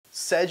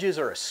Sedges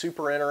are a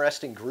super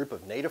interesting group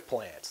of native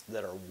plants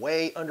that are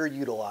way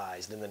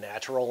underutilized in the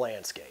natural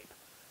landscape.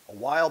 A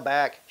while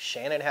back,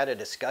 Shannon had a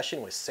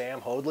discussion with Sam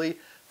Hoadly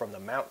from the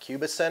Mount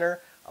Cuba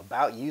Center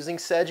about using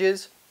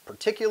sedges,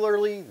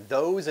 particularly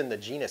those in the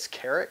genus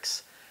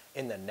Carex,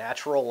 in the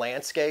natural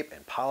landscape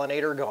and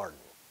pollinator garden.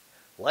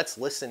 Let's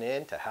listen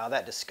in to how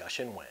that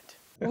discussion went.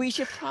 We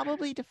should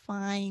probably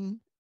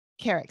define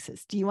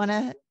Carexes. Do you want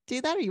to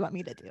do that or you want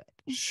me to do it?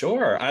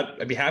 Sure,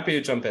 I'd be happy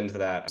to jump into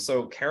that.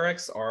 So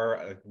Carex are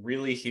a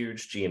really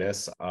huge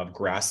genus of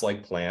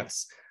grass-like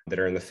plants that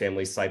are in the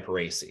family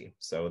Cyperaceae.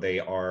 So they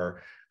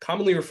are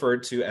commonly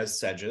referred to as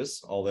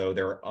sedges, although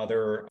there are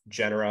other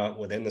genera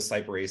within the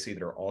Cyperaceae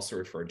that are also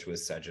referred to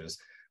as sedges.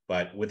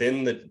 But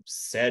within the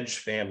sedge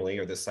family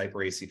or the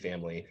Cyperaceae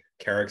family,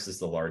 Carex is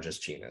the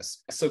largest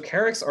genus. So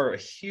Carex are a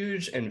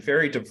huge and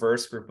very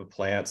diverse group of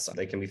plants.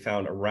 They can be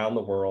found around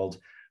the world.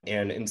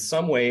 And in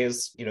some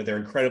ways, they're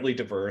incredibly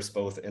diverse,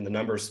 both in the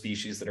number of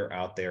species that are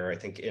out there. I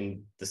think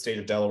in the state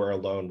of Delaware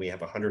alone, we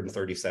have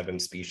 137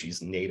 species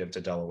native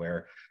to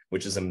Delaware,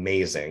 which is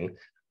amazing.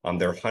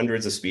 There are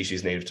hundreds of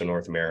species native to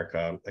North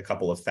America, a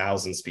couple of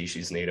thousand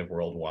species native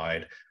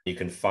worldwide. You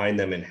can find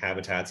them in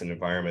habitats and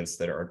environments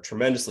that are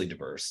tremendously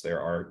diverse. There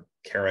are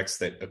Carex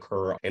that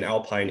occur in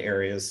alpine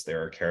areas.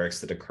 There are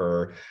Carex that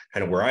occur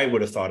kind of where I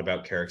would have thought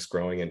about Carex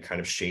growing in kind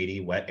of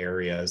shady, wet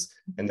areas.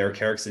 And there are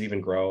Carex that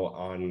even grow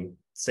on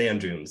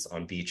sand dunes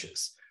on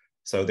beaches.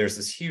 So there's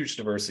this huge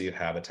diversity of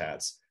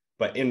habitats.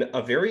 But in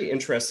a very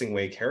interesting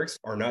way, Carex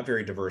are not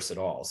very diverse at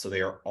all. So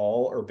they are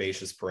all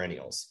herbaceous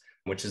perennials,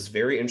 which is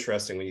very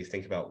interesting when you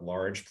think about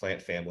large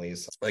plant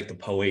families like the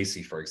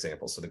Poaceae, for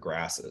example, so the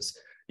grasses.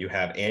 You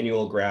have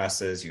annual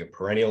grasses, you have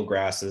perennial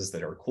grasses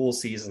that are cool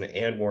season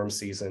and warm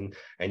season,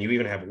 and you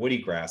even have woody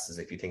grasses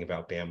if you think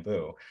about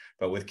bamboo.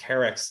 But with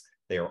Carex,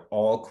 they are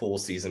all cool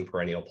season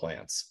perennial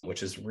plants,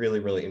 which is really,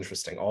 really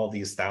interesting. All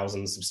these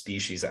thousands of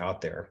species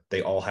out there,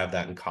 they all have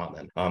that in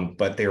common.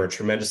 But they are a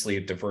tremendously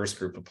diverse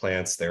group of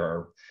plants. There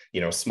are,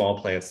 small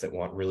plants that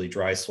want really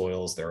dry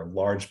soils. There are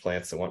large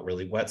plants that want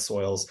really wet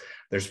soils.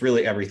 There's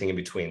really everything in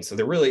between. So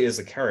there really is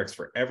a Carex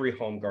for every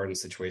home garden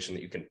situation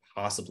that you can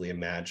possibly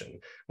imagine,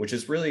 which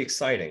is really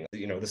exciting.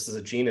 This is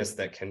a genus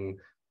that can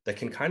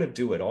kind of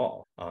do it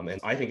all. And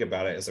I think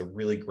about it as a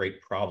really great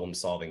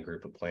problem-solving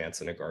group of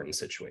plants in a garden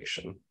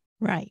situation.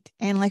 Right.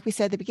 And like we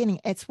said at the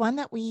beginning, it's one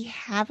that we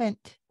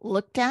haven't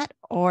looked at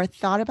or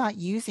thought about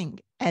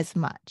using as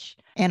much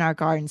in our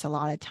gardens a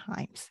lot of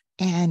times.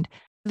 And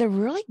they're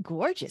really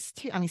gorgeous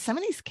too. I mean, some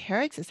of these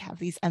Carexes have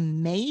these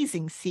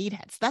amazing seed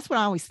heads. That's what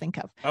I always think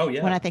of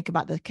when I think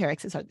about the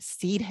Carexes are the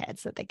seed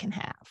heads that they can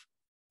have.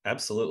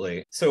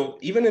 Absolutely. So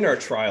even in our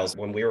trials,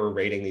 when we were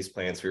rating these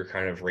plants, we were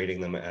kind of rating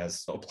them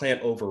as a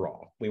plant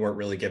overall. We weren't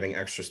really giving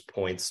extra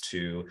points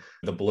to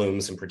the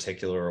blooms in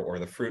particular or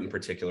the fruit in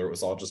particular. It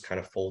was all just kind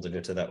of folded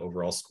into that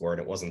overall score.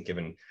 And it wasn't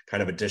given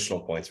kind of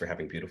additional points for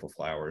having beautiful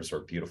flowers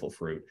or beautiful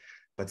fruit.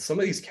 But some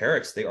of these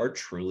Carex, they are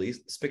truly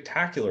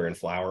spectacular in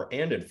flower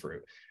and in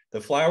fruit.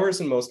 The flowers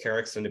in most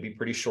Carex tend to be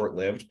pretty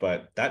short-lived,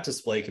 but that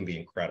display can be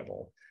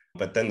incredible.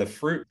 But then the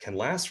fruit can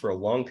last for a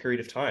long period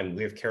of time.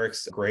 We have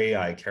Carex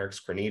grayi, Carex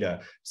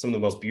crenita, some of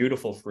the most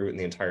beautiful fruit in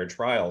the entire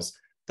trials.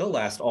 They'll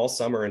last all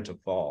summer into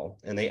fall,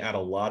 and they add a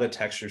lot of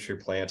texture to your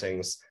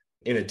plantings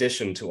in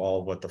addition to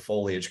all of what the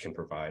foliage can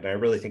provide. And I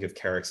really think of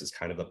Carex as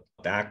kind of the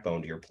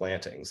backbone to your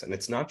plantings. And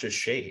it's not just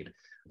shade.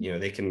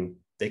 They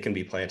can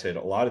be planted,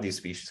 a lot of these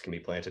species can be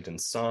planted in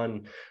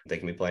sun, they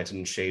can be planted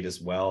in shade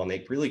as well. And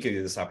they really give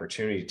you this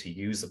opportunity to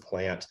use a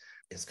plant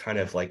is kind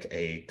of like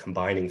a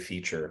combining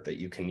feature that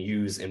you can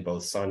use in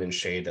both sun and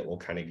shade that will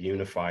kind of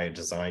unify a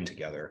design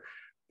together.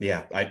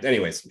 Yeah.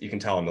 Anyways, you can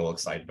tell I'm a little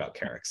excited about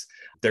Carex.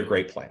 They're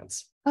great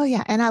plants. Oh,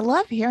 yeah. And I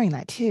love hearing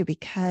that, too,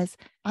 because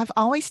I've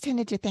always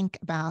tended to think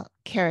about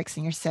Carex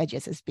and your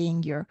sedges as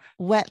being your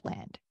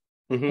wetland.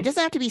 Mm-hmm. It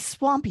doesn't have to be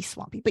swampy,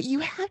 but you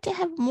have to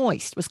have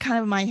moist was kind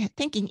of my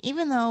thinking,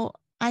 even though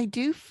I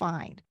do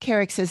find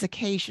Carexes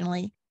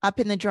occasionally up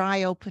in the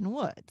dry open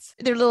woods.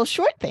 They're little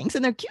short things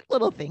and they're cute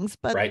little things,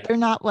 but They're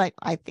not what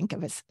I think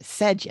of as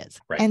sedges.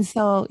 Right. And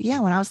so,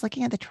 when I was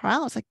looking at the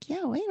trial, I was like,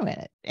 wait a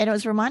minute. And it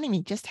was reminding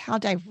me just how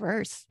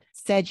diverse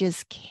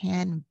sedges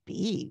can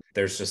be.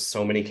 There's just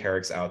so many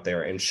Carex out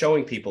there, and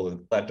showing people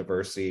that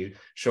diversity,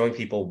 showing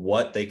people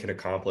what they can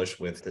accomplish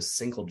with this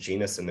single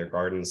genus in their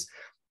gardens.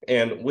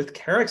 And with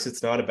Carex,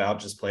 it's not about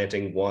just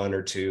planting one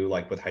or two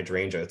like with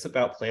hydrangea. It's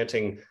about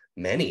planting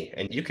many,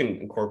 and you can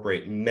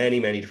incorporate many,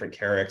 many different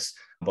Carex,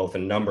 both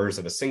in numbers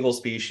of a single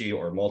species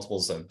or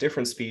multiples of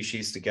different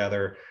species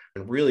together,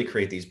 and really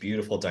create these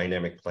beautiful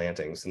dynamic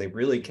plantings. And they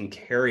really can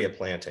carry a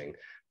planting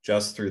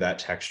just through that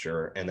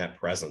texture and that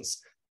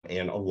presence.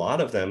 And a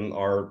lot of them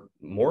are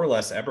more or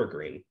less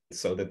evergreen,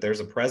 so that there's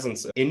a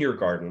presence in your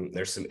garden,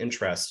 there's some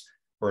interest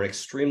for an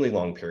extremely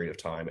long period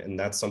of time. And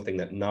that's something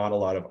that not a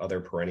lot of other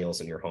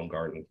perennials in your home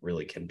garden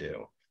really can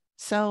do.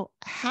 So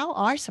how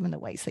are some of the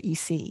ways that you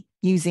see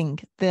using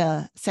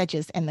the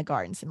sedges in the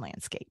gardens and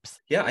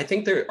landscapes? Yeah, I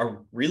think they're a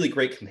really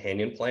great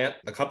companion plant.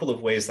 A couple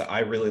of ways that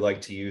I really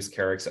like to use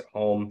Carex at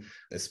home,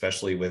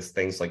 especially with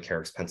things like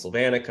Carex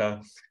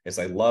pennsylvanica, is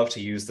I love to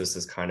use this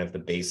as kind of the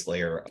base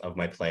layer of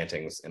my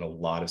plantings in a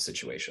lot of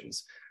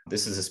situations.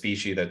 This is a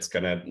species that's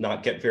going to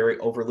not get very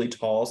overly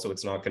tall, so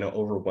it's not going to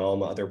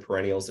overwhelm other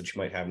perennials that you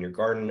might have in your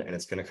garden, and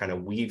it's going to kind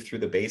of weave through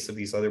the base of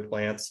these other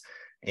plants.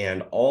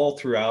 And all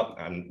throughout,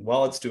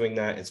 while it's doing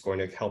that, it's going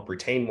to help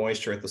retain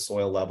moisture at the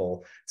soil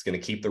level. It's going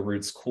to keep the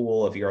roots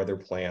cool of your other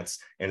plants,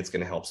 and it's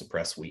going to help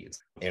suppress weeds.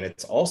 And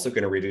it's also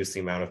going to reduce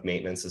the amount of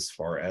maintenance as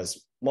far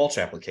as mulch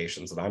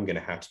applications that I'm going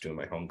to have to do in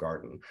my home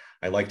garden.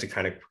 I like to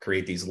kind of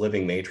create these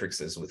living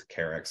matrices with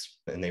Carex,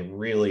 and they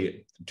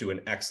really do an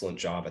excellent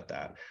job at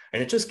that.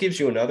 And it just gives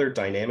you another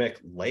dynamic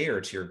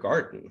layer to your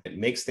garden. It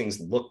makes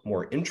things look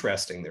more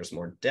interesting. There's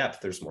more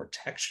depth, there's more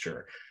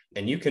texture.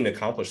 And you can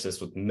accomplish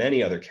this with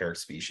many other Carex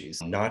species,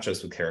 not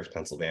just with Carex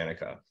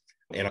pennsylvanica.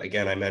 And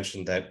again, I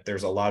mentioned that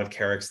there's a lot of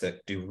Carex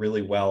that do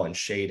really well in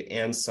shade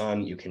and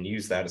sun. You can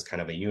use that as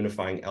kind of a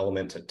unifying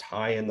element to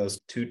tie in those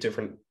two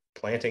different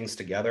plantings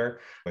together.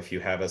 If you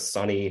have a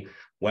sunny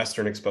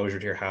western exposure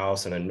to your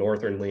house and a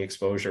northernly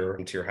exposure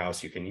to your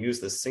house, you can use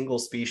this single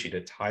species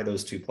to tie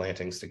those two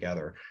plantings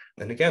together.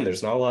 And again,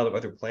 there's not a lot of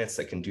other plants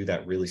that can do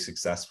that really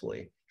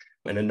successfully.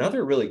 And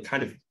another really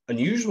kind of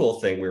unusual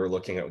thing we were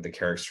looking at with the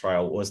Carex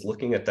trial was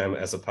looking at them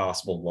as a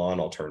possible lawn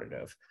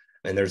alternative.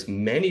 And there's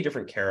many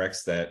different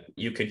Carex that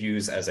you could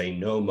use as a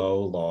no-mow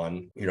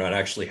lawn. You're not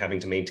actually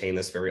having to maintain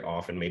this very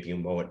often. Maybe you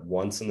mow it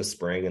once in the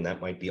spring, and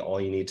that might be all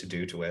you need to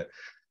do to it.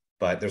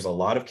 But there's a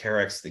lot of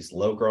Carex, these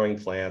low-growing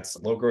plants,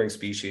 low-growing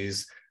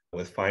species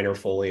with finer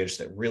foliage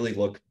that really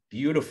look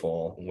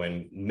beautiful.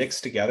 When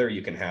mixed together,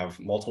 you can have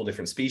multiple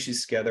different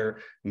species together,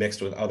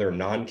 mixed with other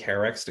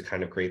non-Carex to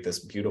kind of create this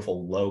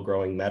beautiful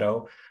low-growing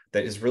meadow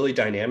that is really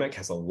dynamic,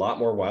 has a lot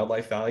more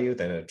wildlife value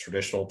than a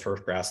traditional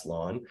turf grass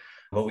lawn.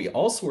 But we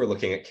also were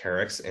looking at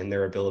Carex and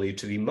their ability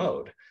to be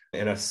mowed.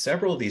 And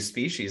several of these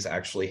species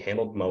actually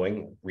handled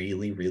mowing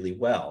really, really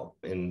well.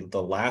 In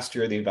the last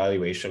year of the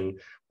evaluation,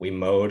 we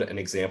mowed an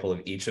example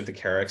of each of the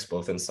Carex,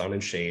 both in sun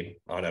and shade,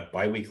 on a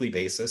biweekly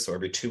basis. So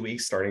every 2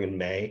 weeks, starting in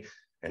May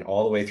and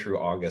all the way through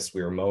August,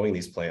 we were mowing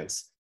these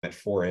plants at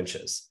 4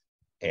 inches.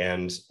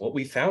 And what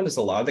we found is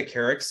a lot of the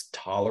Carex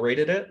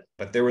tolerated it,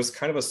 but there was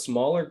kind of a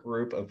smaller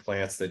group of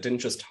plants that didn't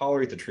just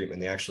tolerate the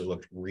treatment, they actually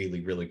looked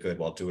really, really good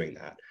while doing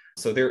that.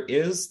 So there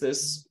is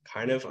this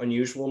kind of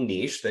unusual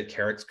niche that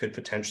Carex could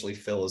potentially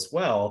fill as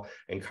well,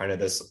 and kind of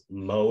this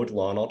mowed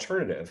lawn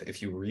alternative.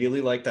 If you really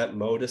like that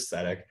mowed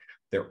aesthetic,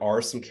 there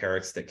are some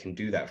Carex that can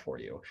do that for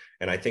you.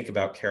 And I think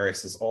about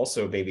Carex as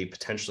also maybe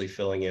potentially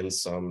filling in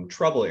some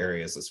trouble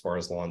areas as far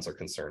as lawns are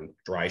concerned.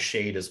 Dry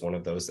shade is one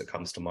of those that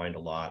comes to mind a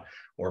lot,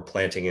 or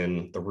planting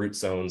in the root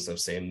zones of,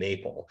 say, a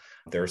maple.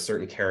 There are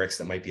certain Carex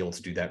that might be able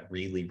to do that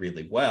really,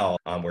 really well,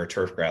 where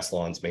turf grass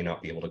lawns may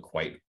not be able to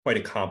quite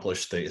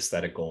accomplish the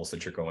aesthetic goals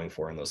that you're going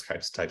for in those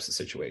types of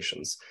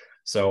situations.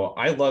 So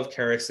I love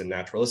Carex in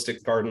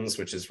naturalistic gardens,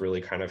 which is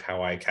really kind of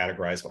how I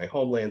categorize my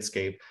home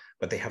landscape,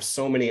 but they have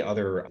so many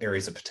other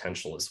areas of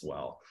potential as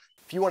well.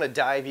 If you want to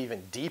dive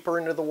even deeper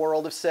into the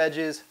world of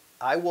sedges,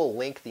 I will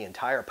link the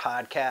entire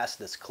podcast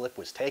this clip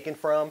was taken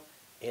from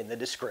in the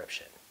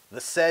description. The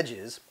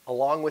sedges,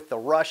 along with the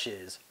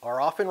rushes, are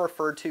often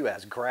referred to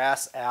as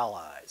grass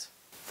allies,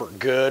 for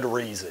good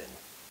reason.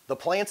 The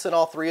plants in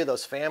all three of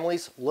those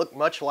families look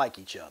much like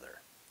each other.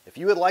 If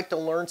you would like to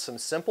learn some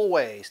simple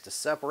ways to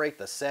separate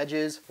the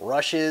sedges,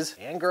 rushes,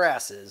 and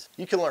grasses,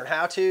 you can learn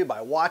how to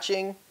by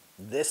watching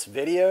this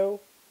video,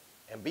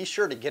 and be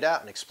sure to get out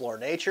and explore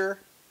nature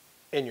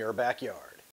in your backyard.